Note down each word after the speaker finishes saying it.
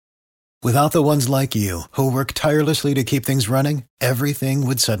Without the ones like you, who work tirelessly to keep things running, everything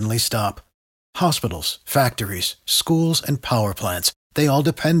would suddenly stop. Hospitals, factories, schools, and power plants, they all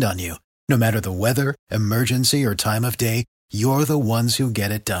depend on you. No matter the weather, emergency, or time of day, you're the ones who get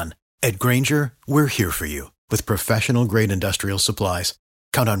it done. At Grainger, we're here for you with professional-grade industrial supplies.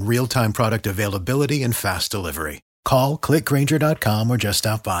 Count on real-time product availability and fast delivery. Call, click Grainger.com, or just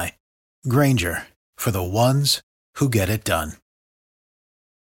stop by. Grainger, for the ones who get it done.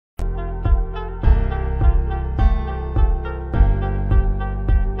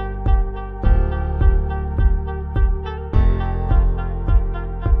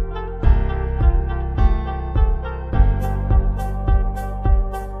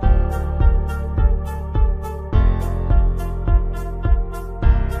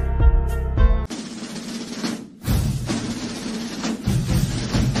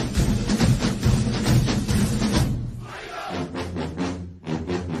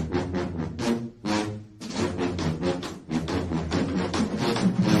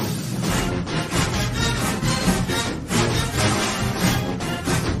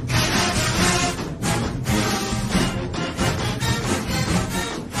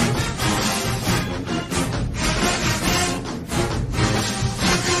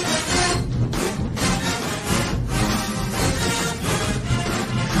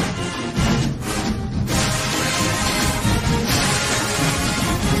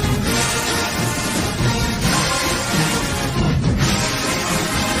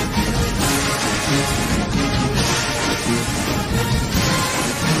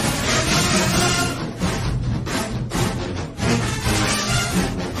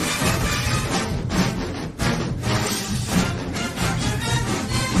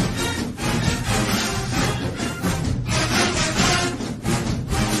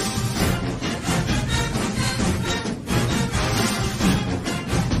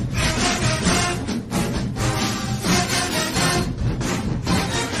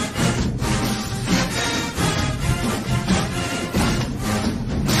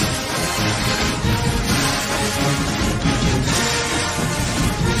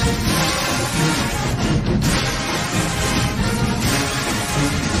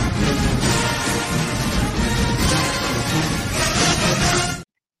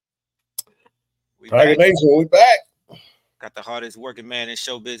 Tiger Nation, we back. Got the hardest working man in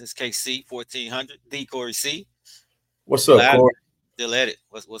show business, KC 1400, D Corey C. What's up, Corey? Still at it.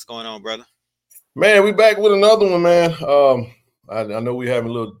 What's going on, brother? Man, we back with another one, man. I know we having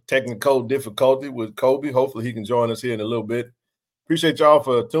a little technical difficulty with Kobe. Hopefully he can join us here in a little bit. Appreciate y'all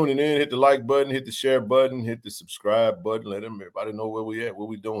for tuning in. Hit the like button, hit the share button, hit the subscribe button. Let everybody know where we at, what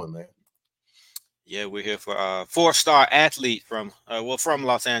we doing, man. Yeah, we're here for a 4-star athlete from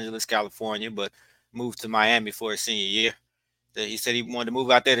Los Angeles, California, but moved to Miami for his senior year. He said he wanted to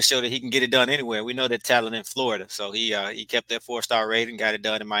move out there to show that he can get it done anywhere. We know that talent in Florida, so he kept that 4-star rating, got it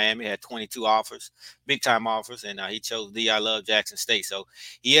done in Miami. Had 22 offers, big time offers, and he chose I Love Jackson State. So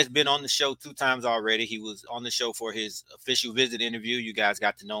he has been on the show 2 times already. He was on the show for his official visit interview. You guys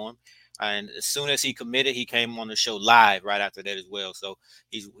got to know him. And as soon as he committed, he came on the show live right after that as well. So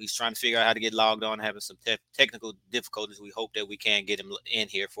he's trying to figure out how to get logged on, having some technical difficulties. We hope that we can get him in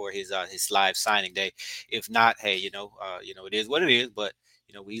here for his live signing day. If not, hey, it is what it is. But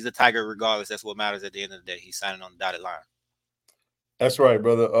he's a Tiger regardless. That's what matters at the end of the day. He's signing on the dotted line. That's right,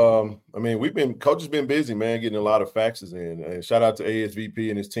 brother. Coach has been busy, man, getting a lot of faxes in. And shout out to ASVP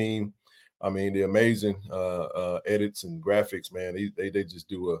and his team. I mean, the amazing edits and graphics, man. They just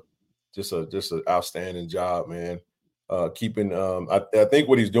do just an outstanding job, man. Keeping I think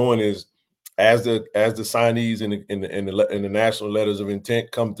what he's doing is as the signees in the national letters of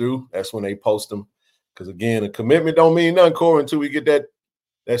intent come through, that's when they post them. Because again, a commitment don't mean nothing, Corey, until we get that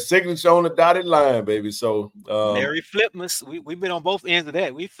signature on the dotted line, baby. So Mary Flipmas, we've been on both ends of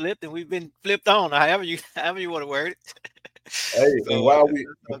that. We flipped and we've been flipped on, however you want to word it. Hey, so,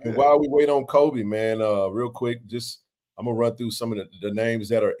 and while we wait on Kobe, man, real quick, I'm gonna run through some of the names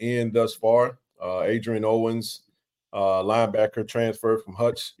that are in thus far. Adrian Owens, linebacker, transferred from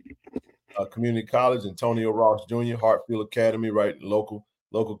Hutch Community College. Antonio Ross Jr., Hartfield Academy, right? Local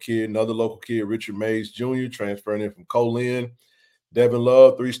kid. Another local kid, Richard Mays Jr., transferring in from Colin. Devin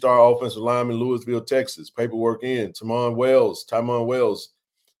Love, 3-star offensive lineman, Louisville, Texas. Paperwork in. Tymon Wells,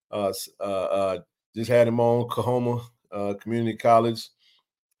 just had him on Kahoma Community College.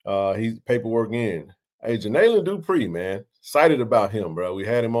 He's paperwork in. Hey, Janaylin Dupree, man. Excited about him, bro. We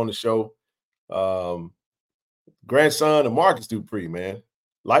had him on the show. Grandson of Marcus Dupree, man.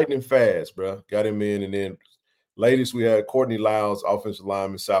 Lightning fast, bro. Got him in. And then latest, we had Courtney Lyles, offensive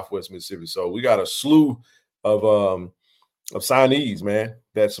lineman, Southwest Mississippi. So we got a slew of of signees, man.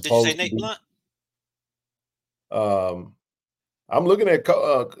 That's Did you say supposed to Nate be. Blunt? I'm looking at.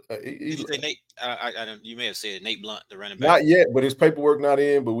 Did you say Nate? I don't. You may have said Nate Blunt, the running back. Not yet, but his paperwork not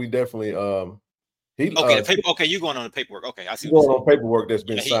in. But we definitely he Okay, the paper. Okay, you going on the paperwork? Okay, I see. Going on paperwork that's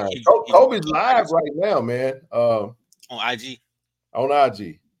been signed. Kobe's live right now, man. On IG. On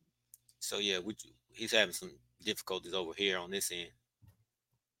IG. So yeah, he's having some difficulties over here on this end.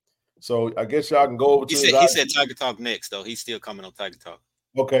 So I guess y'all can go over to his IG. He said Tiger Talk next, though. He's still coming on Tiger Talk.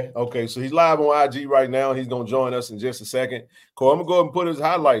 Okay. So he's live on IG right now. He's gonna join us in just a second. Cool. I'm gonna go ahead and put his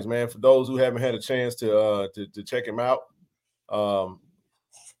highlights, man, for those who haven't had a chance to check him out.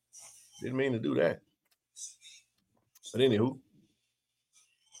 Didn't mean to do that. But anywho.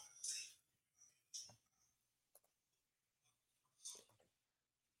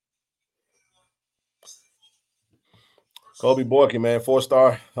 Kobe Boykin, man,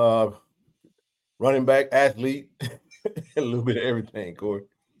 4-star running back, athlete, a little bit of everything, Corey.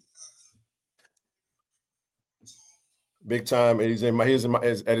 Big time. He's at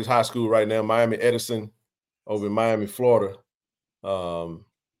his high school right now, Miami Edison, over in Miami, Florida. This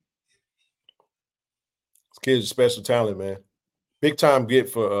kid's a special talent, man. Big time get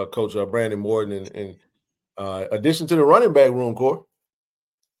for Coach Brandon Morton, and addition to the running back room, Corey.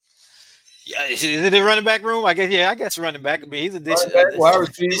 Yeah, is it a running back room? I guess running back. I mean, he's a ditch.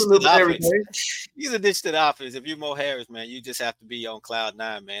 He's a ditch to the offense. If you're Mo Harris, man, you just have to be on cloud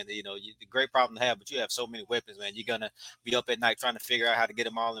 9, man. You know, the great problem to have, but you have so many weapons, man. You're gonna be up at night trying to figure out how to get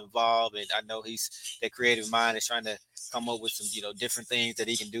them all involved. And I know that creative mind is trying to come up with some, different things that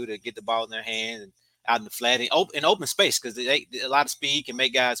he can do to get the ball in their hands and out in the flat and open space, because a lot of speed can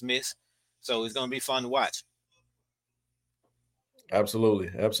make guys miss. So it's gonna be fun to watch. Absolutely.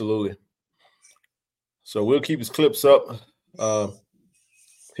 So we'll keep his clips up.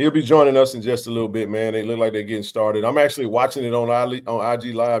 He'll be joining us in just a little bit, man. They look like they're getting started. I'm actually watching it on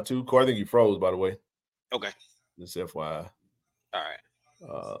IG Live too. Corey, I think you froze, by the way. Okay. Just FYI. All right.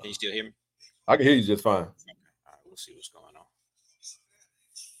 Can you still hear me? I can hear you just fine. Okay. All right. We'll see what's going on.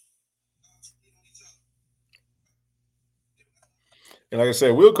 And like I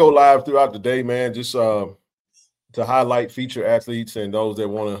said, we'll go live throughout the day, man. Just to highlight feature athletes and those that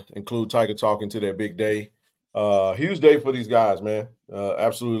want to include Tiger Talk into their big day. Huge day for these guys, man.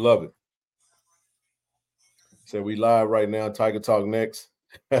 Absolutely love it. So we live right now. Tiger Talk next.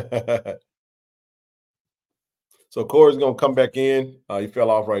 So Corey's gonna come back in. He fell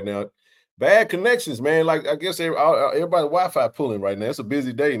off right now. Bad connections, man. Like I guess everybody Wi-Fi pulling right now. It's a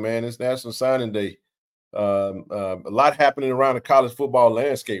busy day, man. It's National Signing Day. A lot happening around the college football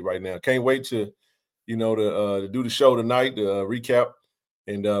landscape right now. Can't wait to to do the show tonight, recap,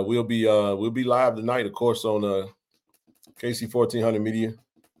 and we'll be live tonight, of course, on KC 1400 Media.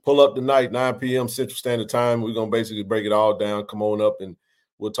 Pull up tonight, 9 p.m. Central Standard Time. We're gonna basically break it all down. Come on up, and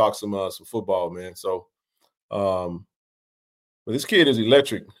we'll talk some football, man. So, but this kid is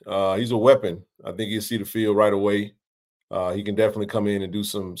electric. He's a weapon. I think he'll see the field right away. He can definitely come in and do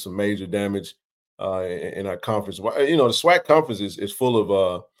some major damage in our conference. The SWAC conference is full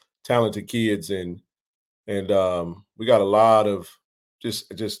of talented kids, and we got a lot of just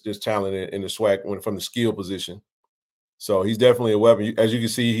talent in the SWAC from the skill position. So he's definitely a weapon. As you can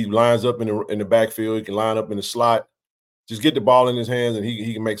see, he lines up in the backfield. He can line up in the slot. Just get the ball in his hands, and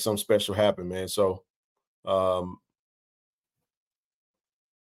he can make something special happen, man. So I'll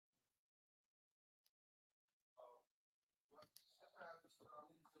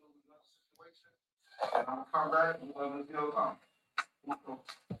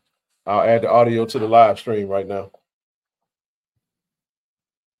add the audio to the live stream right now.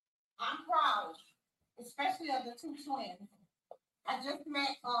 I'm proud, especially of the two twins. I just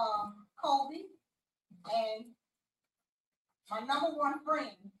met Kobe and my number one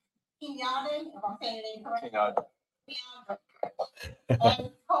friend, Kenyatta, if I'm saying it correctly. Kenyatta.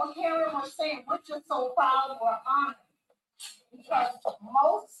 And Coach Harry was saying, we're just so proud, we're honored. Because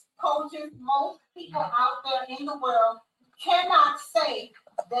most coaches, most people out there in the world cannot say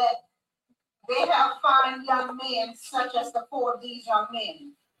that they have fine young men such as the 4 of these young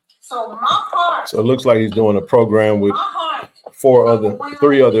men. So my heart. So it looks like he's doing a program with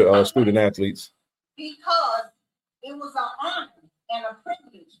 3 other student athletes. Because it was an honor and a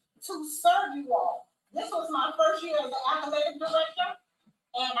privilege to serve you all. This was my first year as an athletic director,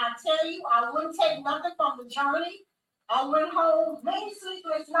 and I tell you, I wouldn't take nothing from the journey. I went home many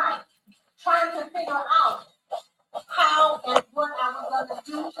sleepless nights trying to figure out how and what I was going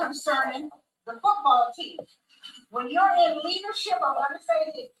to do concerning the football team. When you're in leadership, I'm going to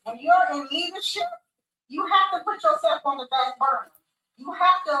say this. When you're in leadership, you have to put yourself on the back burner. You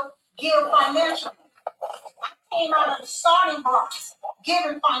have to give financially. I came out of the starting blocks,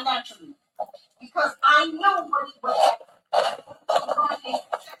 given financially, because I knew what it was running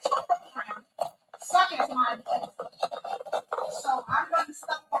a successful program such as mine. So I'm going to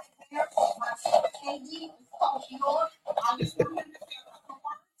stop right there. My AD is Coach York. I just want him to say a couple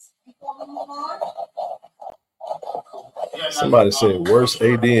words before we move on. Somebody said worst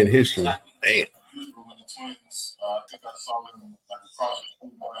AD in history. Damn. When the Twins, I think I saw them like across the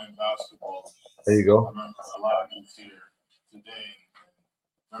school playing basketball. There you go. I remember a lot of things here today.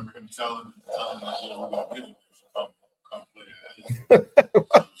 I remember him telling that we're gonna get it. Come play.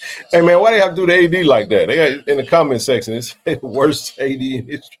 Hey man, why they have to do the AD like that? They got in the comment section. It's the worst AD in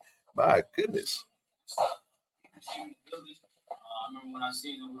history. My goodness. I remember when I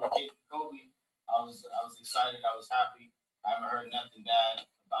seen him with Kobe, I was excited. I was happy. I haven't heard nothing bad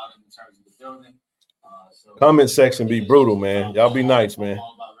about him in terms of the building. So comment section be brutal, man. Y'all be nice, man. I'm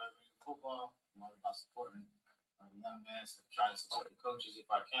all about football. I'm all about supporting young men. So try to support the coaches if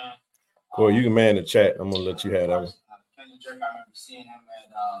I can. Well, you can man the chat. I'm gonna let you have that one. Kenny Jerk, I remember seeing him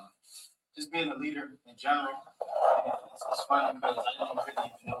at just being a leader in general. It's funny because I didn't really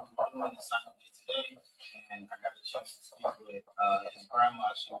even know we were doing this Sunday today, and I got the chance to speak with his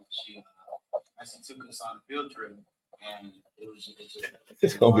grandma. She actually took us on a field trip, and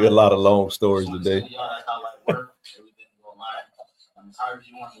it's gonna be a lot of long stories today. Y'all, that's how life works. Everything go live. As hard as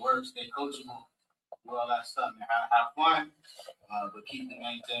you want to work, stay coachable, do all that stuff, and have fun, but keep the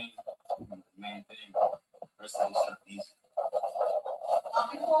main thing. Rest of the stuff easy.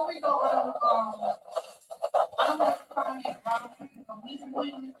 Before we go on, I don't want to comment about Mr.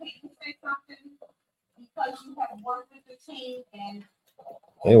 Williams. Can you say something? Because you have worked with the team and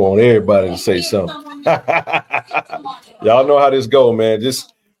they want everybody to say something. Y'all know how this go, man.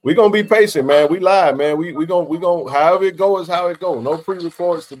 Just we gonna be patient, man. We live, man. We gonna however it goes, how it go. No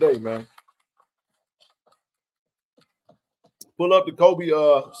pre-records today, man. Pull up the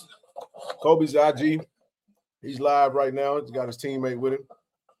Kobe's IG. He's live right now. He's got his teammate with him.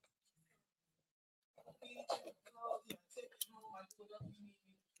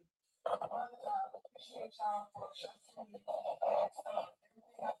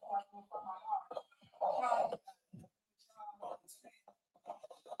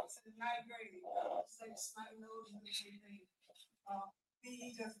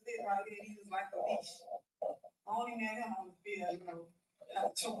 He just did right there. He was like a leash. I only met him on the field, you know. I had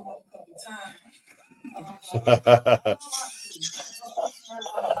to choke him up a couple of times.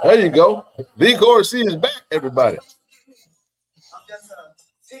 There you go. D Corsi is back, everybody. I'm just a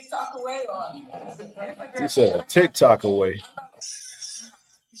TikTok away, or he said a TikTok away.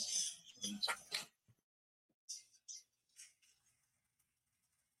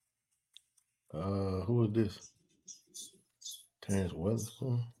 Who is this? Terrence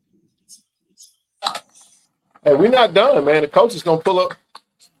Weatherspoon. Hey, we're not done, man. The coach is gonna pull up.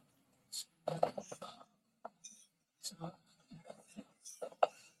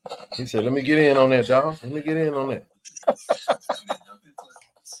 He said, "Let me get in on that, dog. Let me get in on that."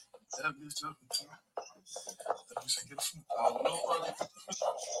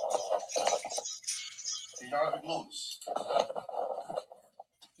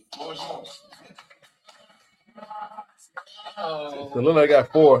 So look, I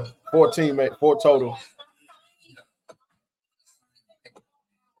got four teammates, four total.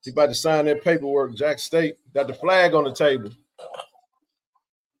 He about to sign that paperwork. Jack State got the flag on the table.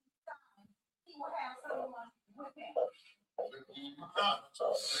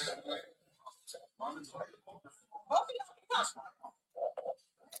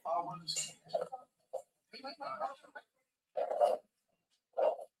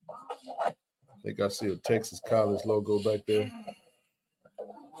 I think I see a Texas College logo back there.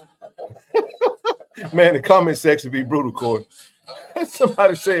 Man, the comment section be brutal, Corey.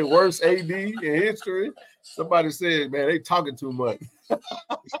 Somebody said worst AD in history. Somebody said, man, they talking too much.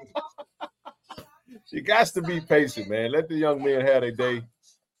 You got to be patient, man. Let the young men have their day.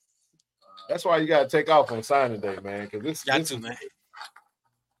 That's why you got to take off on signing day, man. Because this is, man.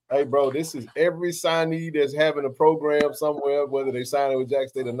 Hey, bro, this is every signee that's having a program somewhere, whether they sign it with Jack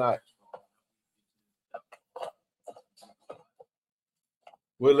State or not.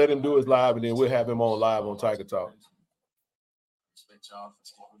 We'll let him do his live, and then we'll have him on live on Tiger Talk.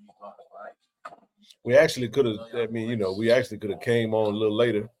 We actually could have, we actually could have came on a little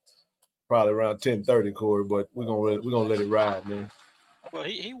later, probably around 10:30, Corey, but we're gonna let it ride, man. Well,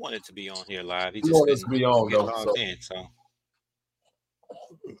 he wanted to be on here live. He just wanted to be on, though. So. In, so.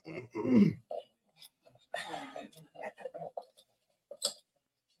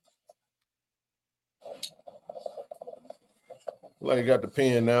 like he got the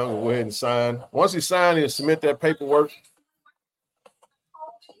pen now. Go ahead and sign. Once he signs, he'll submit that paperwork.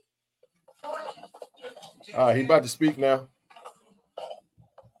 All right, he's about to speak now.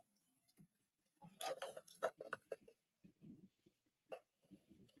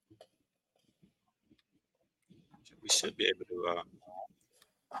 We should be able to.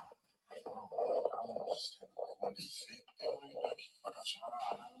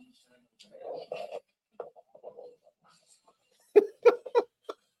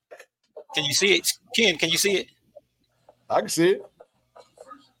 Can you see it, Ken? Can you see it? I can see it.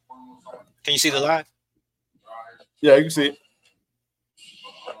 Can you see the live? Yeah, you can see it.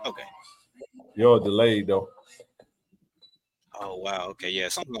 Okay. You're delayed though. Oh wow. Okay. Yeah,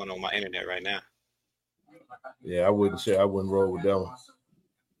 something going on my internet right now. Yeah, I wouldn't roll with that one.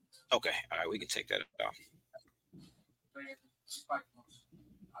 Okay. All right, we can take that off.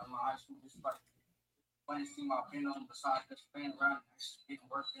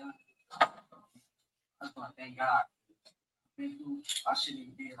 Thank God. I shouldn't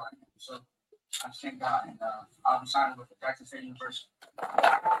even be here right now. So I thank God, and I'm signing with the Jackson State University.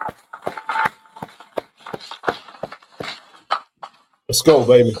 Let's go,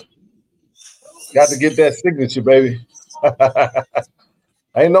 baby. Got to get that signature, baby.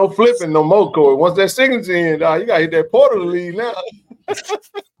 Ain't no flipping no more, Corey. Once that signature in, you got to hit that portal to leave now.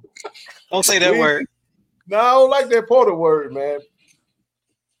 Don't say that word. No, I don't like that portal word, man.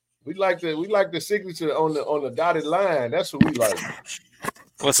 We like the signature on the dotted line. That's what we like.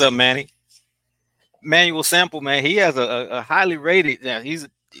 What's up, Manny? Manuel Sample, man. He has a highly rated. Yeah, he's a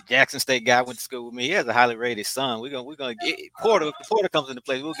Jackson State guy. Went to school with me. He has a highly rated son. We're gonna get Porter. If the Porter comes into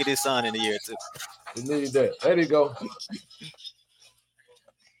play, we'll get his son in a year or two. We need that. There you go.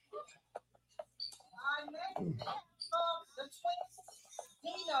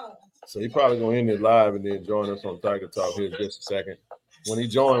 So he probably gonna end it live and then join us on Tiger Talk here in just a second. When he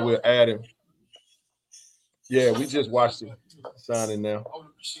joins, we'll add him. Yeah, we just watched him signing now.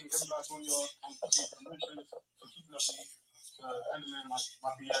 Since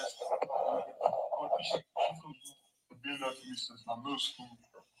my middle school.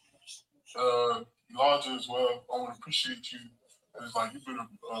 Elijah as well. I want to appreciate you. It's like you've been a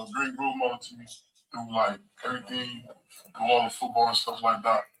great role model to me through like everything, through all the football and stuff like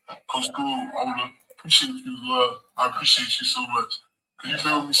that. Coach School, I want to appreciate you, love. I appreciate you so much. Cause you've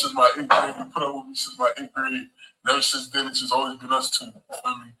been with me since my 8th grade. You put up with me since my 8th grade. And ever since then, it's just always been us two. You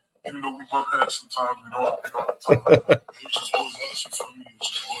feel me? Even though we bump heads sometimes, we don't all the time. It's just always us. You feel me? It's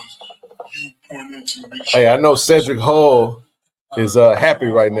just always you pointing into me. Hey, I know Cedric Hall is happy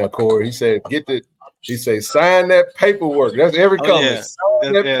right now, Corey. He said, he said, sign that paperwork. That's every comment.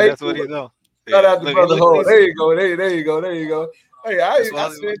 Yeah. That's what he's on. Shout out to Brother Hall. There you go. There you go. Hey, I said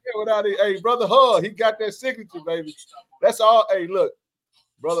that without it. Hey, Brother Hall, he got that signature, baby. That's all. Hey, look,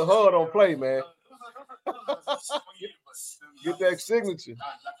 Brother Hall don't play, man. Get that signature.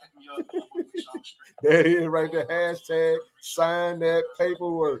 There he is right there. Hashtag sign that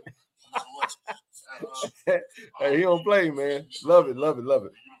paperwork. Hey, he don't play, man. Love it.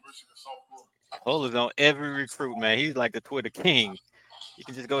 Hall is on every recruit, man. He's like the Twitter king. You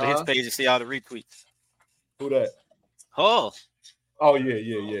can just go to his page and see all the retweets. Who that? Hall. Oh, yeah.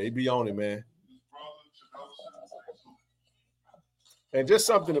 He be on it, man. And just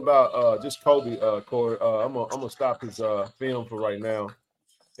something about just Kobe, Corey. I'm gonna stop his film for right now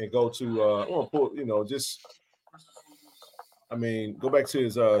and go to I want to pull, go back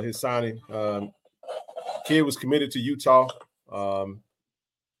to his signing. Kid was committed to Utah.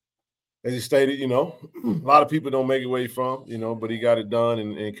 As he stated, a lot of people don't make it where he's from, but he got it done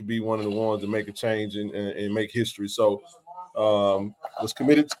and could be one of the ones to make a change and make history. So was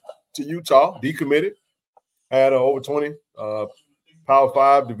committed to Utah, decommitted, had over 20 Power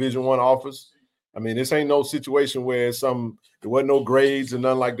 5 Division I offers. I mean, this ain't no situation where there wasn't no grades and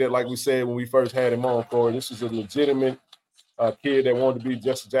nothing like that. Like we said when we first had him on, Corey, this is a legitimate kid that wanted to be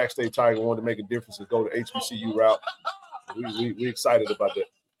just a Jack State Tiger, wanted to make a difference and go the HBCU route. We excited about that.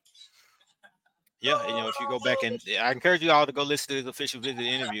 Yeah, if you go back and I encourage you all to go listen to his official visit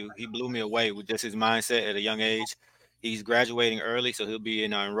interview. He blew me away with just his mindset at a young age. He's graduating early, so he'll be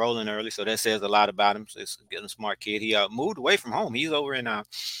enrolling early. So that says a lot about him. So it's getting a smart kid. He moved away from home. He's over in and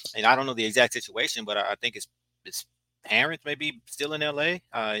I don't know the exact situation, but I think his parents may be still in LA,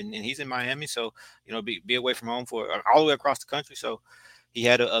 and he's in Miami. So be away from home for all the way across the country. So he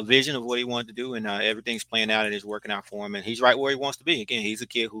had a vision of what he wanted to do, and everything's playing out and it's working out for him. And he's right where he wants to be. Again, he's a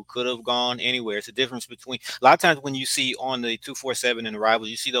kid who could have gone anywhere. It's a difference between a lot of times when you see on the 247 and the Rivals,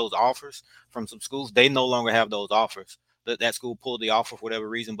 you see those offers from some schools. They no longer have those offers. That school pulled the offer for whatever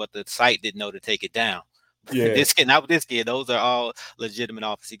reason, but the site didn't know to take it down. Yeah. This kid, not with this kid. Those are all legitimate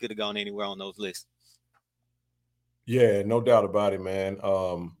offers. He could have gone anywhere on those lists. Yeah, no doubt about it, man.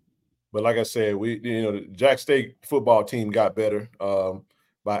 But like I said, the Jack State football team got better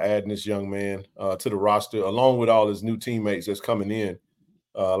by adding this young man to the roster, along with all his new teammates that's coming in.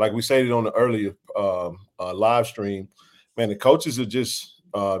 Like we stated on the earlier live stream, man, the coaches are just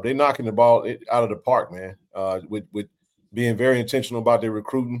they're knocking the ball out of the park, man. With being very intentional about their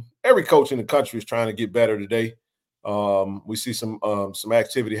recruiting. Every coach in the country is trying to get better today. We see some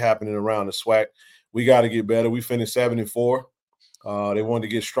activity happening around the SWAC. We got to get better. We finished 7-4. They wanted to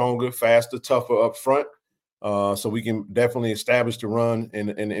get stronger, faster, tougher up front, so we can definitely establish the run and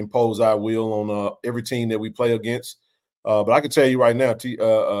impose our will on every team that we play against. But I can tell you right now,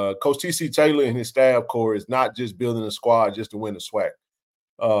 Coach T.C. Taylor and his staff core is not just building a squad just to win the SWAC.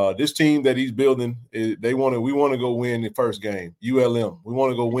 This team that he's building, we want to go win the first game, ULM. We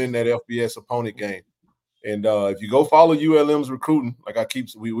want to go win that FBS opponent game. And if you go follow ULM's recruiting, like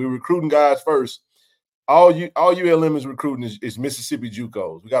we're recruiting guys first. All ULM is recruiting is Mississippi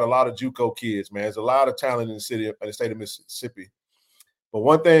JUCOs. We got a lot of JUCO kids, man. There's a lot of talent in the state of Mississippi. But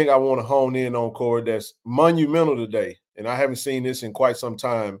one thing I want to hone in on, Corey, that's monumental today, and I haven't seen this in quite some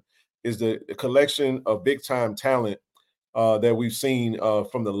time, is the collection of big-time talent that we've seen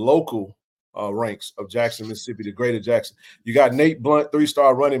from the local ranks of Jackson, Mississippi, the greater Jackson. You got Nate Blunt,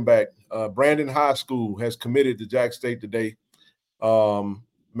 3-star running back. Brandon High School has committed to Jack State today.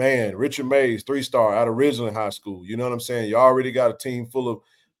 Man, Richard Mays, 3-star out of Ridgeland High School. You know what I'm saying? You already got a team full of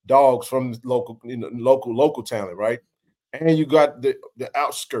dogs from the local talent, right? And you got the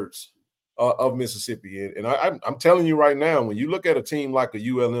outskirts of Mississippi. And I'm telling you right now, when you look at a team like a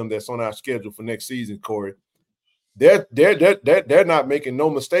ULM that's on our schedule for next season, Corey, they're not making no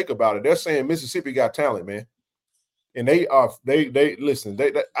mistake about it. They're saying Mississippi got talent, man. And they listen,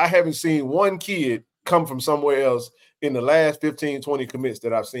 I haven't seen one kid come from somewhere else in the last 15, 20 commits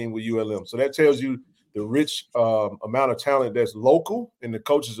that I've seen with ULM. So that tells you the rich amount of talent that's local, and the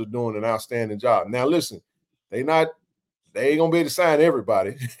coaches are doing an outstanding job. Now, listen, they ain't gonna be able to sign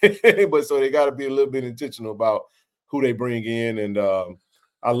everybody, but so they got to be a little bit intentional about who they bring in. And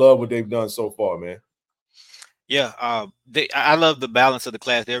I love what they've done so far, man. Yeah, I love the balance of the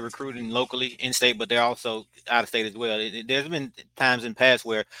class. They're recruiting locally in state, but they're also out of state as well. There's been times in the past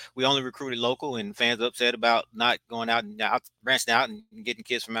where we only recruited local, and fans upset about not going out and branching out and getting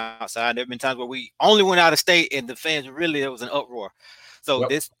kids from outside. There have been times where we only went out of state, and the fans there was an uproar. So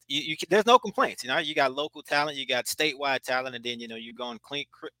Yep. There's no complaints. You got local talent, you got statewide talent, and then you're going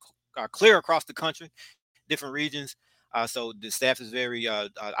clear across the country, different regions. So the staff is very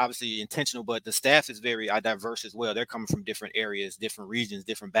obviously intentional, but the staff is very diverse as well. They're coming from different areas, different regions,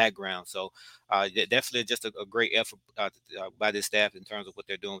 different backgrounds. So definitely just a great effort by this staff in terms of what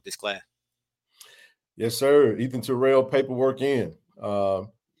they're doing with this class. Yes, sir. Ethan Terrell, paperwork in.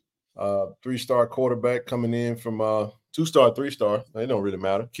 3-star quarterback coming in from 2-star, 3-star. It don't really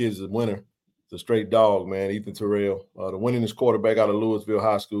matter. Kid's a winner. It's a straight dog, man. Ethan Terrell, the winningest quarterback out of Louisville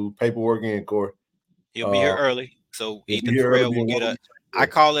High School. Paperwork in, Corey. He'll be here early, so Ethan here Terrell early will get and I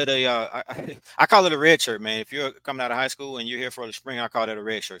call it a red shirt, man. If you're coming out of high school and you're here for the spring, I call that a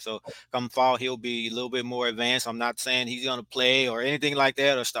red shirt. So come fall, he'll be a little bit more advanced. I'm not saying he's going to play or anything like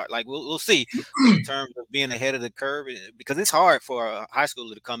that or start. Like we'll see. But in terms of being ahead of the curve, because it's hard for a high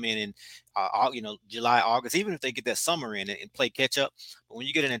schooler to come in July, August, even if they get that summer in and play catch up. But when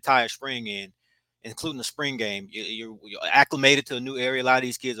you get an entire spring in, including the spring game, you're acclimated to a new area. A lot of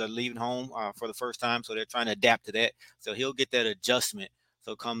these kids are leaving home for the first time, so they're trying to adapt to that. So he'll get that adjustment.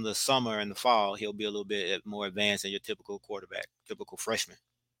 So come the summer and the fall, he'll be a little bit more advanced than your typical quarterback, typical freshman.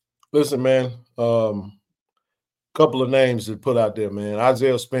 Listen, man, couple of names to put out there, man.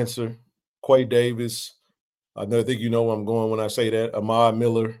 Isaiah Spencer, Quay Davis. I think you know where I'm going when I say that. Ahmad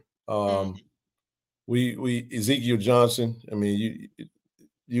Miller. We Ezekiel Johnson. I mean,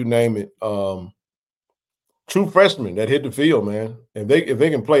 you name it. True freshmen that hit the field, man. If they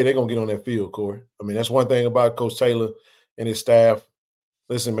can play, they're gonna get on that field, Corey. I mean, that's one thing about Coach Taylor and his staff.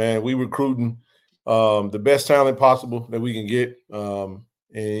 Listen, man, we recruiting the best talent possible that we can get, and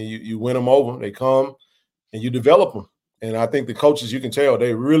you win them over. They come and you develop them. And I think the coaches, you can tell,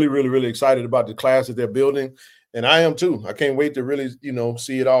 they're really, really, really excited about the class that they're building, and I am too. I can't wait to really,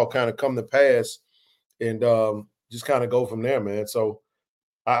 see it all kind of come to pass, and just kind of go from there, man. So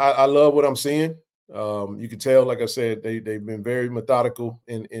I love what I'm seeing. You can tell, like I said, they've been very methodical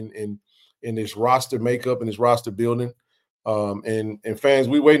in this roster makeup and this roster building. And fans,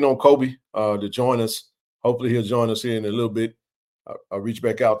 we waiting on Kobe to join us. Hopefully he'll join us here in a little bit. I'll reach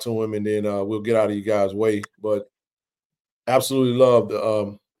back out to him, and then we'll get out of you guys' way. But absolutely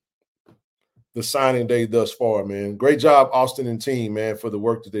love the signing day thus far, man. Great job, Austin and team, man, for the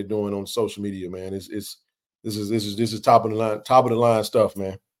work that they're doing on social media, man. This is top of the line stuff,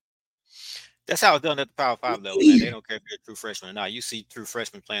 man. That's how it's done at the Power 5 level, man. They don't care if you're a true freshman or not. You see true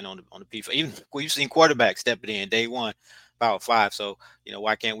freshmen playing on the P5. Even you've seen quarterbacks stepping in day one, Power 5. So,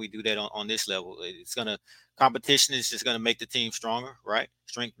 why can't we do that on this level? Competition is just gonna make the team stronger, right?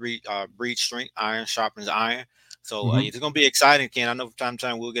 Strength breeds strength, iron sharpens iron. So it's gonna be exciting, Ken. I know from time to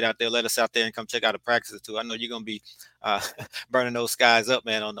time we'll get out there, let us out there and come check out the practices too. I know you're gonna be burning those skies up,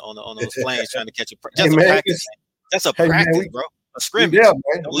 man, on those planes trying to catch a practice. That's a practice, bro. A scrimmage. Yeah,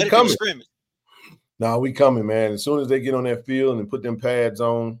 man. Don't let it be a scrimmage. No, we coming, man. As soon as they get on that field and put them pads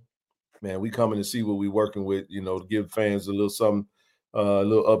on, man, we coming to see what we working with, to give fans a little something, a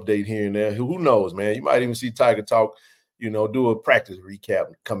little update here and there. Who knows, man? You might even see Tiger Talk, do a practice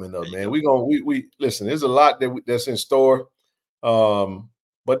recap coming up, man. We listen, there's a lot that's in store.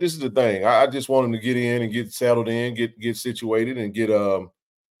 But this is the thing. I just want them to get in and get settled in, get situated and get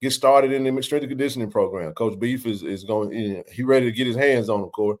started in the strength and conditioning program. Coach Beef is going, he ready to get his hands on them,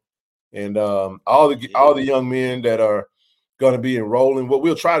 Corey. And all the young men that are going to be enrolling, what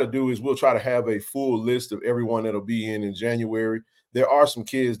we'll try to do is we'll try to have a full list of everyone that'll be in January. There are some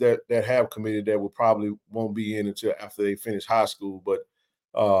kids that have committed that will probably won't be in until after they finish high school, but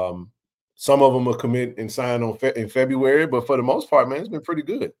some of them will commit and sign in February. But for the most part, man, it's been pretty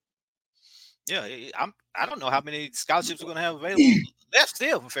good. Yeah, I don't know how many scholarships we're going to have available left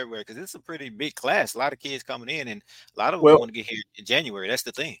still for February because it's a pretty big class. A lot of kids coming in, and a lot of them want to get here in January. That's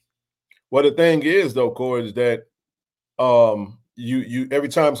the thing. Well, the thing is, though, Corey, is that you every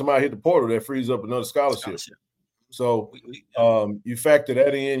time somebody hit the portal, that frees up another scholarship. So you factor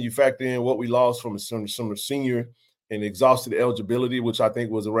that in. You factor in what we lost from some senior and exhausted eligibility, which I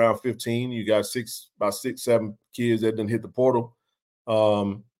think was around 15. You got about 6-7 kids that didn't hit the portal.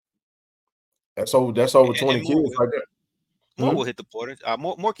 That's over 20 kids right there. More will hit the portal.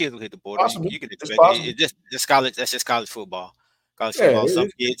 More kids will hit the portal. You can expect it. It's just college. That's just college football. Some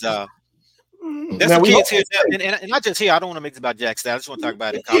kids. There's some kids here, and not just here. I don't want to make this about Jack State. I just want to talk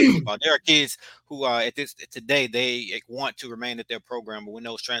about it in college football. There are kids who are today they want to remain at their program, but when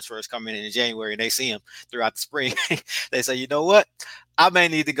those transfers come in January and they see them throughout the spring, they say, you know what? I may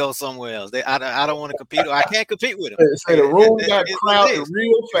need to go somewhere else. I don't want to compete, or I can't compete with them. Say the room got crowded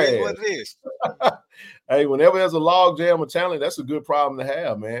real fast. What it is. Hey, whenever there's a log jam of talent, that's a good problem to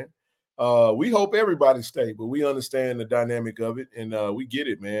have, man. We hope everybody stay, but we understand the dynamic of it, and we get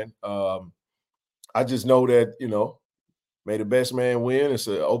it, man. I just know that, may the best man win. It's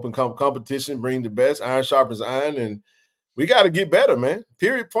an open competition, bring the best. Iron sharpens iron, and we got to get better, man.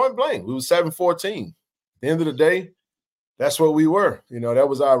 Period, point blank. We was 7-14. At the end of the day, that's what we were. That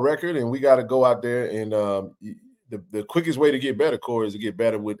was our record, and we got to go out there and the quickest way to get better, Corey, is to get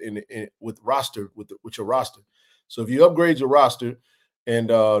better with your roster. So if you upgrade your roster, and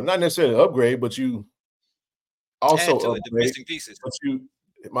not necessarily upgrade, but you also upgrade the missing pieces.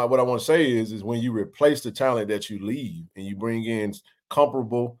 What I want to say is when you replace the talent that you leave and you bring in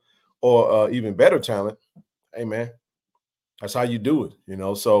comparable or even better talent, hey, man, that's how you do it,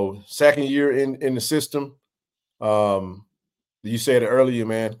 So second year in the system, you said it earlier,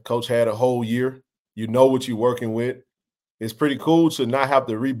 man, coach had a whole year. You know what you're working with. It's pretty cool to not have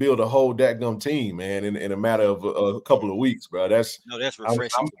to rebuild a whole dadgum team, man, in a matter of a couple of weeks, bro. That's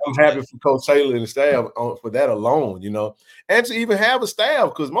refreshing. I'm happy for Coach Taylor and the staff for that alone, and to even have a staff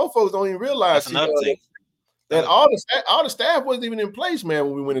because most folks don't even realize that all the staff wasn't even in place, man,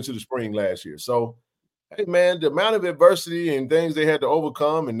 when we went into the spring last year. So, hey, man, the amount of adversity and things they had to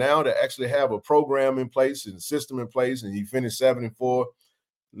overcome, and now to actually have a program in place and a system in place, and you finished 7-4.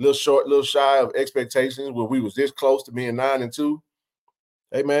 Little shy of expectations where we was this close to being 9-2.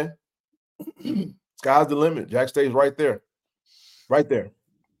 Hey, man, sky's the limit. Jack State's right there. Right there.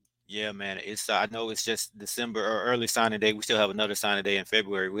 Yeah, man. I know it's just December or early signing day. We still have another signing day in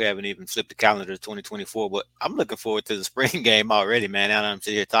February. We haven't even flipped the calendar to 2024, but I'm looking forward to the spring game already, man. Now that I'm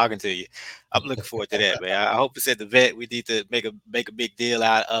sitting here talking to you, I'm looking forward to that, man. I hope it's at the vet. We need to make a big deal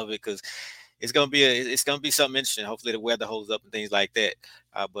out of it because it's gonna be something interesting. Hopefully the weather holds up and things like that.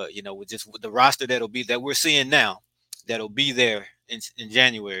 But with the roster that we're seeing now, that'll be there in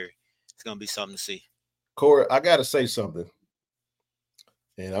January, it's gonna be something to see. Corey, I gotta say something,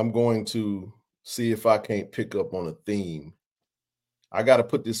 and I'm going to see if I can't pick up on a theme. I gotta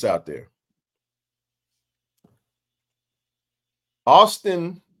put this out there.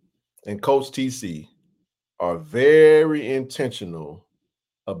 Austin and Coach TC are very intentional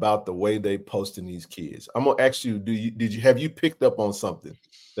about the way they posting these kids. I'm gonna ask you, have you picked up on something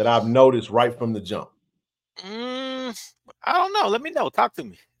that I've noticed right from the jump? I don't know. Let me know. Talk to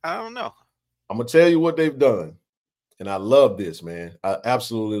me. I don't know. I'm gonna tell you what they've done, and I love this, man. I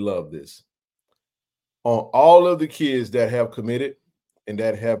absolutely love this. On all of the kids that have committed and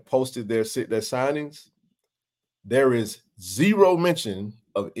that have posted their signings, there is zero mention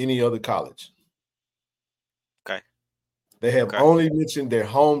of any other college. Okay. They have only mentioned their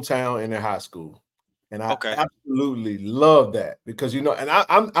hometown and their high school. And I absolutely love that because, you know, and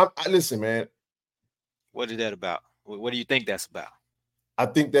I listen, man. What is that about? What do you think that's about? I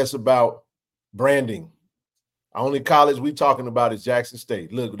think that's about branding. Only college we talking about is Jackson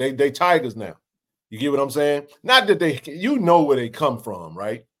State. Look, they Tigers now. You get what I'm saying? Not that they, you know where they come from,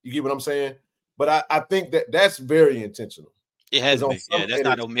 right? You get what I'm saying? But I think that's very intentional. It has to be. Yeah, that's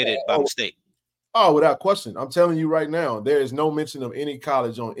not omitted by mistake. Oh, without question. I'm telling you right now, there is no mention of any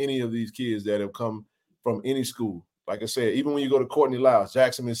college on any of these kids that have come from any school. Like I said, even when you go to Courtney Lyles,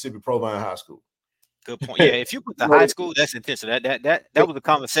 Jackson, Mississippi, Provine High School. Good point. Yeah, if you put the high school, that's intentional. That was a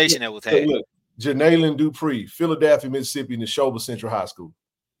conversation that was had. Look, Janaylin Dupree, Philadelphia, Mississippi, Neshoba Central High School.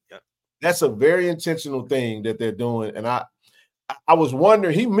 Yep. That's a very intentional thing that they're doing. And I was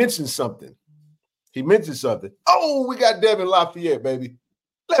wondering, he mentioned something. Oh, we got Devin Lafayette, baby.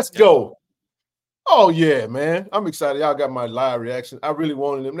 Let's go. Oh, yeah, man. I'm excited. Y'all got my live reaction. I really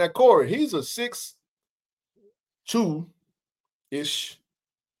wanted him. Now, Corey, he's a 6'2"-ish,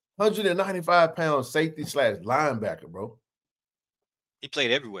 195-pound safety / linebacker, bro. He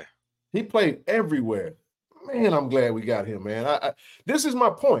played everywhere. Man, I'm glad we got him, man. This is my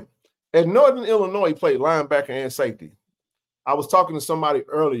point. At Northern Illinois, he played linebacker and safety. I was talking to somebody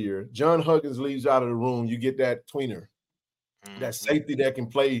earlier. John Huggins leaves out of the room. You get that tweener, that safety that can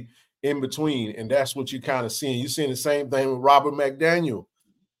play in between, and that's what you're kind of seeing. You're seeing the same thing with Robert McDaniel.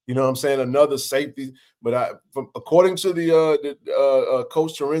 You know what I'm saying? Another safety. But according to the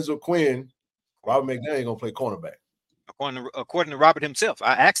coach Lorenzo Quinn, Robert McDaniel gonna play cornerback. According to Robert himself,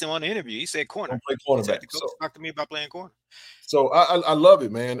 I asked him on the interview. He said corner. Play cornerback. The coach talked to me about playing corner. So I love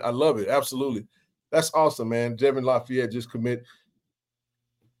it, man. I love it. Absolutely. That's awesome, man. Devin Lafayette just commit.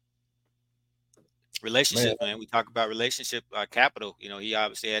 Relationships, man. We talk about relationship capital. You know, he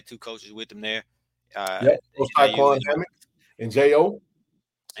obviously had 2 coaches with him there. Taquan Hammock and J.O.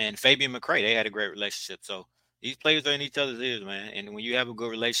 And Fabian McCray. They had a great relationship. So these players are in each other's ears, man. And when you have a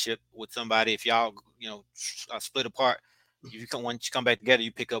good relationship with somebody, if y'all, split apart, once you come back together,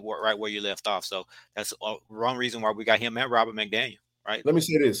 you pick up right where you left off. So that's one reason why we got him and Robert McDaniel, right? Let me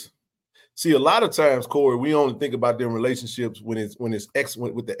say this. See, a lot of times, Corey, we only think about them relationships when it's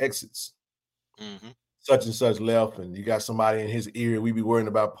with the exits. Mm-hmm. Such and such left, and you got somebody in his ear. We be worrying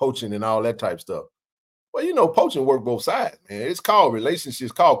about poaching and all that type stuff. Well, poaching work both sides, man. It's called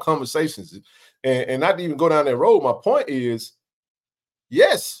relationships, called conversations. And not to even go down that road. My point is,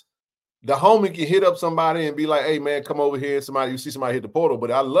 yes, the homie can hit up somebody and be like, hey, man, come over here. You see somebody hit the portal.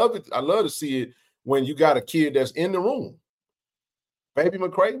 But I love it. I love to see it when you got a kid that's in the room. Baby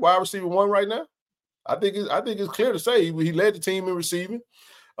McCray, wide receiver 1 right now. I think it's clear to say he led the team in receiving.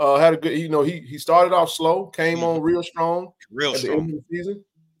 Had a good, he started off slow, came on real strong at the end of the season.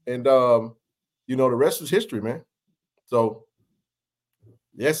 And the rest was history, man. So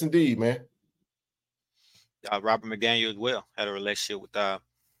yes, indeed, man. Robert McDaniel as well had a relationship with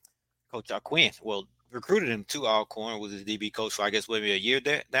Coach Quinn. Well, recruited him to Alcorn, was his DB coach for I guess maybe a year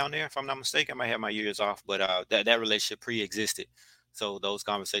down there, if I'm not mistaken. I might have my years off, but that relationship pre-existed. So those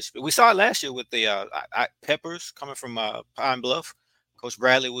conversations. We saw it last year with the Peppers coming from Pine Bluff. Coach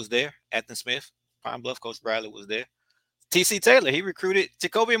Bradley was there. Ethan Smith, Pine Bluff. Coach Bradley was there. T.C. Taylor, he recruited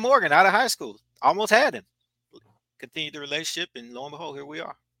Jacoby Morgan out of high school. Almost had him. Continued the relationship, and lo and behold, here we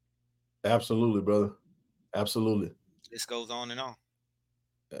are. Absolutely, brother. Absolutely. This goes on and on.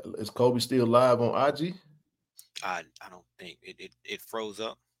 Is Kobe still live on IG? I don't think it froze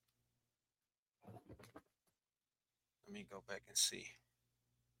up. Let me go back and see.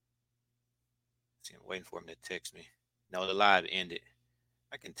 I'm waiting for him to text me. No, the live ended.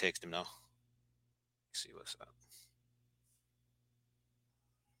 I can text him though. See what's up.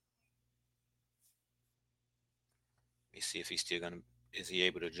 Let me see if he's still is he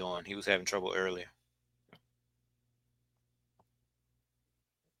able to join? He was having trouble earlier.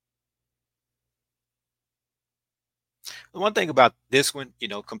 The one thing about this one,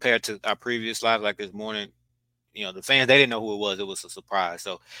 compared to our previous live like this morning, the fans, they didn't know who it was. It was a surprise.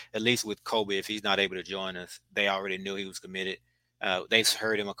 So at least with Kobe, if he's not able to join us, they already knew he was committed. They've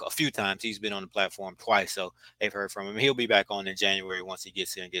heard him a few times. He's been on the platform twice, so they've heard from him. He'll be back on in January once he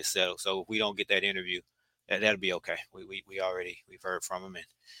gets here and gets settled. So if we don't get that interview, that'll be okay. We've heard from him, and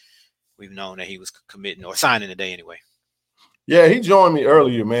we've known that he was committing or signing today anyway. Yeah, he joined me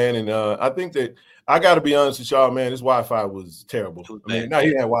earlier, man, and I think that I got to be honest with y'all, man. This Wi-Fi was terrible. It was I mean, bad, now he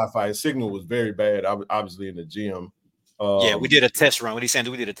yeah. had Wi-Fi. His signal was very bad. I was obviously in the gym. Yeah, we did a test run. What he said,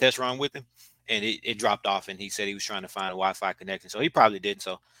 we did a test run with him, and it dropped off. And he said he was trying to find a Wi-Fi connection, so he probably didn't.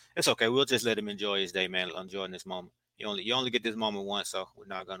 So it's okay. We'll just let him enjoy his day, man. Enjoying this moment. You only get this moment once, so we're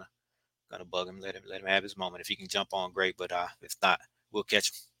not gonna bug him. Let him have his moment. If he can jump on, great. But if not, we'll catch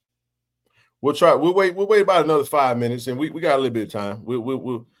him. We'll try. We'll wait about another 5 minutes, and we got a little bit of time.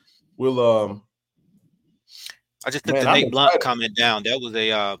 We'll I just took Man, the I'm Nate Blunt excited. comment down. That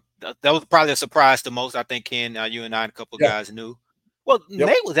was probably a surprise to most. I think Ken, you and I and a couple of Yeah. guys knew. Well, Yep.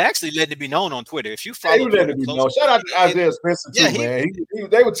 Nate was actually letting it be known on Twitter. If you Yeah, he follow was letting Twitter it be known. closely, Shout out to Isaiah Spencer yeah, too, man.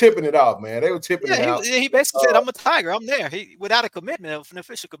 They were tipping it off, man. They were tipping it yeah, out. he basically said, "I'm a Tiger. I'm there." He without a commitment, an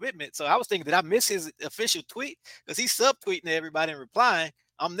official commitment. So I was thinking, did I miss his official tweet? Because he's subtweeting to everybody and replying,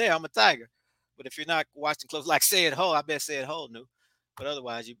 "I'm there. I'm a Tiger." But if you're not watching close, like Said Ho, I bet Said Ho knew. But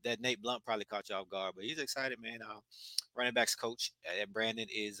otherwise, that Nate Blunt probably caught you off guard. But he's excited, man. Running backs coach at Brandon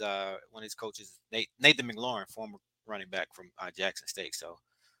is one of his coaches, Nathan McLaurin, former running back from Jackson State. So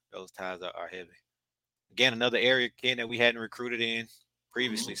those ties are heavy. Again, another area, Ken, that we hadn't recruited in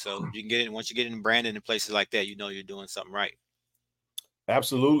previously. So you can get in once you get in Brandon and places like that, you know you're doing something right.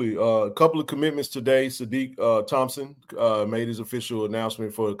 Absolutely. A couple of commitments today. Sadiq Thompson made his official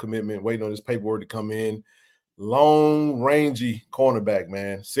announcement for a commitment, waiting on his paperwork to come in. Long, rangy cornerback,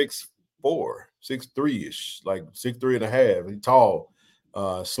 man. 6'4", 6'3"-ish, like 6'3.5". He's tall,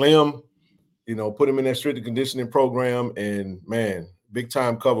 slim. Put him in that stricter conditioning program, and man, big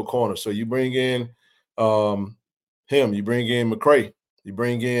time cover corner. So you bring in him, you bring in McCray, you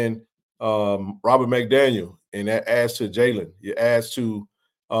bring in Robert McDaniel, and that adds to Jalen. You add to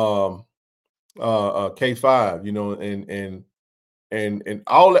K5, and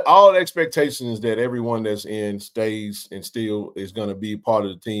all expectations that everyone that's in stays and still is going to be part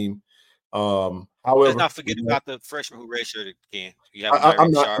of the team. Let's However, not forget about the freshman who redshirted, Ken. You have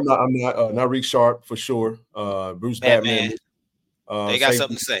I'm Sharp. not Rick Sharp for sure. Bruce Batman. They got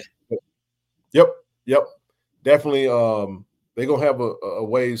something to say. Yep. Definitely. They're gonna have a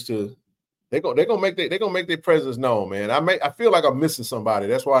ways to. They're gonna make their presence known, man. I feel like I'm missing somebody.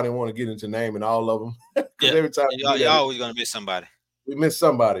 That's why I didn't want to get into naming all of them. Because every time you're always gonna miss somebody. We miss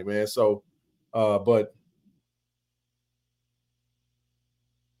somebody, man. So, but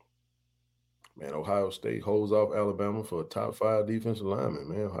man, Ohio State holds off Alabama for a top 5 defensive lineman,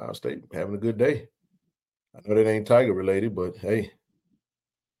 man. Ohio State having a good day. I know that ain't Tiger related, but hey.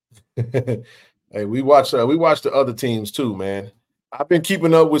 Hey, we watch the other teams too, man. I've been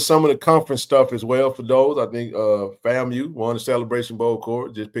keeping up with some of the conference stuff as well. For those, I think FAMU won the Celebration Bowl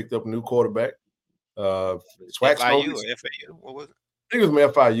court, just picked up a new quarterback. FIU or FAU? What was it? I think it was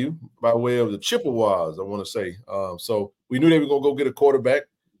from FIU by way of the Chippewas, I want to say. So we knew they were going to go get a quarterback.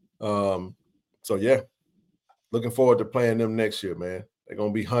 So, yeah, looking forward to playing them next year, man. They're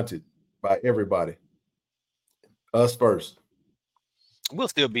going to be hunted by everybody. Us first. We'll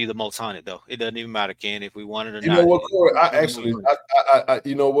still be the most hunted, though. It doesn't even matter, Ken, if we want it or not. You know what, Corey?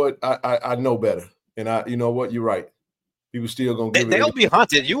 You know what? I know better. And you know what? You're right. People still going to give it. They'll be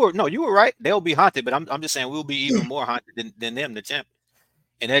hunted. You were right. They'll be hunted, but I'm just saying we'll be even more hunted than them, the champion.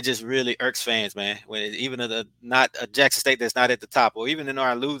 And that just really irks fans, man. When even not a Jackson State that's not at the top, or even in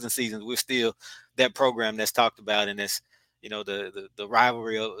our losing seasons, we're still that program that's talked about, and that's the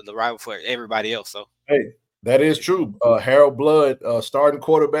rival for everybody else. So hey, that is true. Harold Blood, starting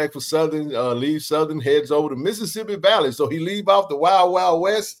quarterback for Southern, leaves Southern, heads over to Mississippi Valley. So he leave off the Wild Wild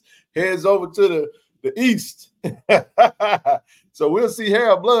West, heads over to the East. So we'll see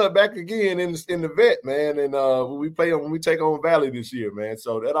Harold Blood back again in the vet, man. And when we take on Valley this year, man.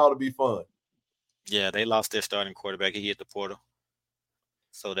 So that ought to be fun. Yeah, they lost their starting quarterback. He hit the portal.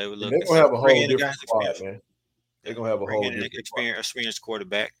 So they were looking. They're gonna have a whole different squad, man. They're gonna have a whole different experienced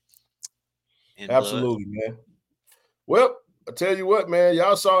quarterback. Absolutely, man. Well, I tell you what, man.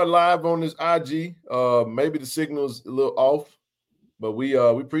 Y'all saw it live on this IG. Maybe the signal's a little off, but we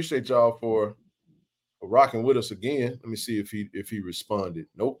appreciate y'all for rocking with us again. Let me see if he responded.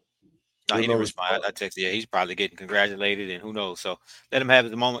 Nope. No, he didn't respond. I texted. Yeah, he's probably getting congratulated, and who knows. So let him have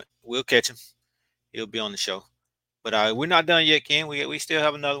his moment. We'll catch him. He'll be on the show. But we're not done yet, Ken. We still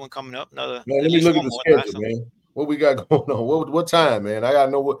have another one coming up. Man, let me look at the schedule, man. What we got going on? What time, man? I gotta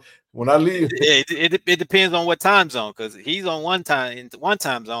know what when I leave. It depends on what time zone, because he's on one time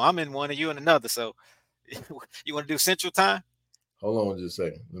zone. I'm in one, and you in another. So you want to do Central Time? Hold on just a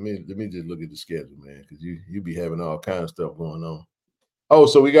second. Let me just look at the schedule, man, because you be having all kinds of stuff going on. Oh,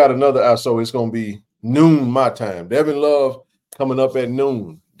 so we got another. So it's gonna be noon my time. Devin Love coming up at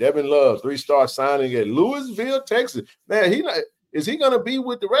noon. Devin Love, 3-star signing at Louisville, Texas. Man, is he going to be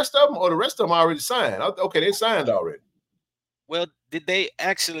with the rest of them, or the rest of them already signed? Okay, they signed already. Well, did they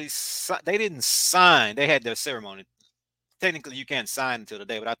actually they didn't sign. They had their ceremony. Technically, you can't sign until the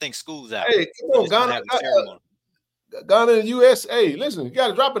day, but I think school's out. Hey, come on, Ghana and USA. Listen, you got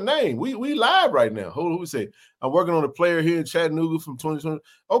to drop a name. We live right now. Who we say? I'm working on a player here in Chattanooga from 2020.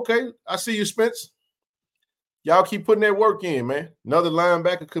 Okay, I see you, Spence. Y'all keep putting that work in, man. Another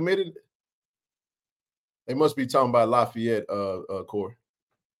linebacker committed. They must be talking about Lafayette, Corey.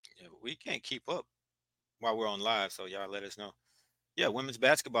 Yeah, we can't keep up while we're on live, so y'all let us know. Yeah, women's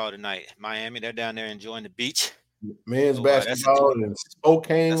basketball tonight. Miami, they're down there enjoying the beach. Men's basketball in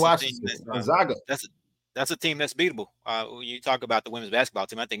Spokane, Washington. Gonzaga. That's a team that's beatable. When you talk about the women's basketball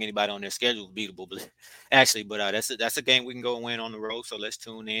team, I think anybody on their schedule is beatable. Actually, but that's a game we can go and win on the road. So let's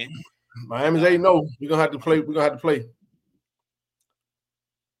tune in. Miami's 8-0. We're gonna have to play. We're gonna have to play.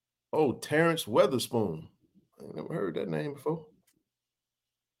 Oh, Terrence Weatherspoon. I never heard that name before.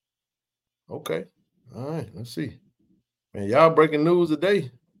 Okay. All right. Let's see. Man, y'all breaking news today.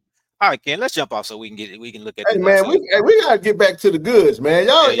 All right, Ken, let's jump off so we can look at. Hey man, we gotta get back to the goods, man.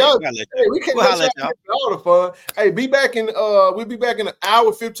 Y'all, we can't let all the fun. Hey, we'll be back in an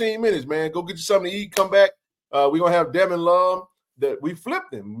hour, 15 minutes, man. Go get you something to eat. Come back. We're gonna have Devin Love. That we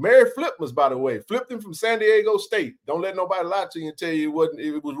flipped him. Mary flipped us, by the way. Flipped him from San Diego State. Don't let nobody lie to you and tell you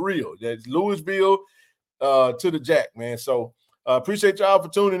it was real. That's Louisville to the Jack, man. So appreciate y'all for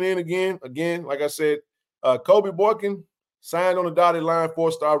tuning in again. Again, like I said, Kobe Boykin signed on the dotted line,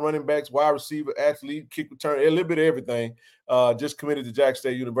 4-star running backs, wide receiver, athlete, kick return, a little bit of everything. Just committed to Jack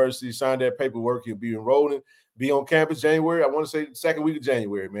State University, signed that paperwork. He'll be enrolled and be on campus January. I want to say the second week of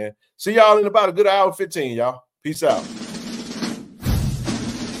January, man. See y'all in about a good hour 15, y'all. Peace out.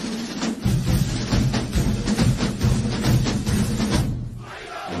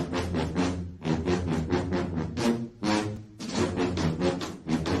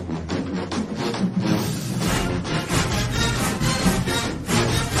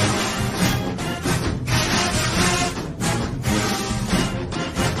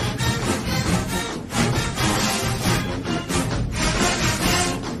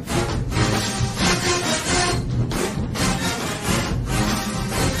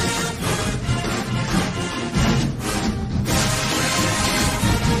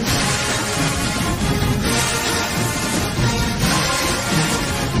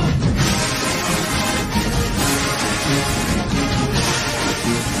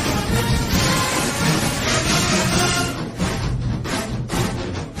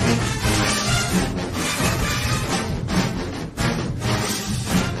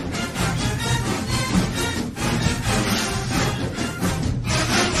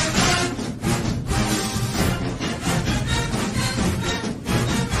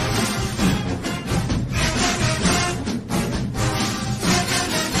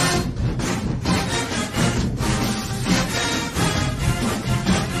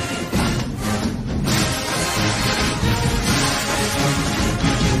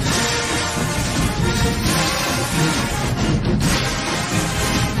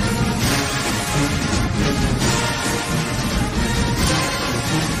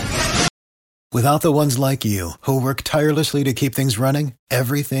 Without the ones like you, who work tirelessly to keep things running,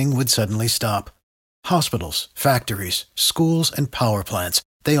 everything would suddenly stop. Hospitals, factories, schools, and power plants,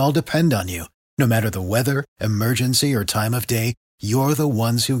 they all depend on you. No matter the weather, emergency, or time of day, you're the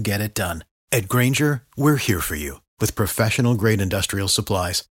ones who get it done. At Grainger, we're here for you with professional-grade industrial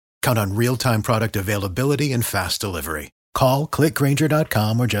supplies. Count on real-time product availability and fast delivery. Call, click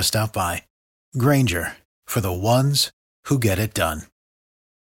Grainger.com, or just stop by. Grainger, for the ones who get it done.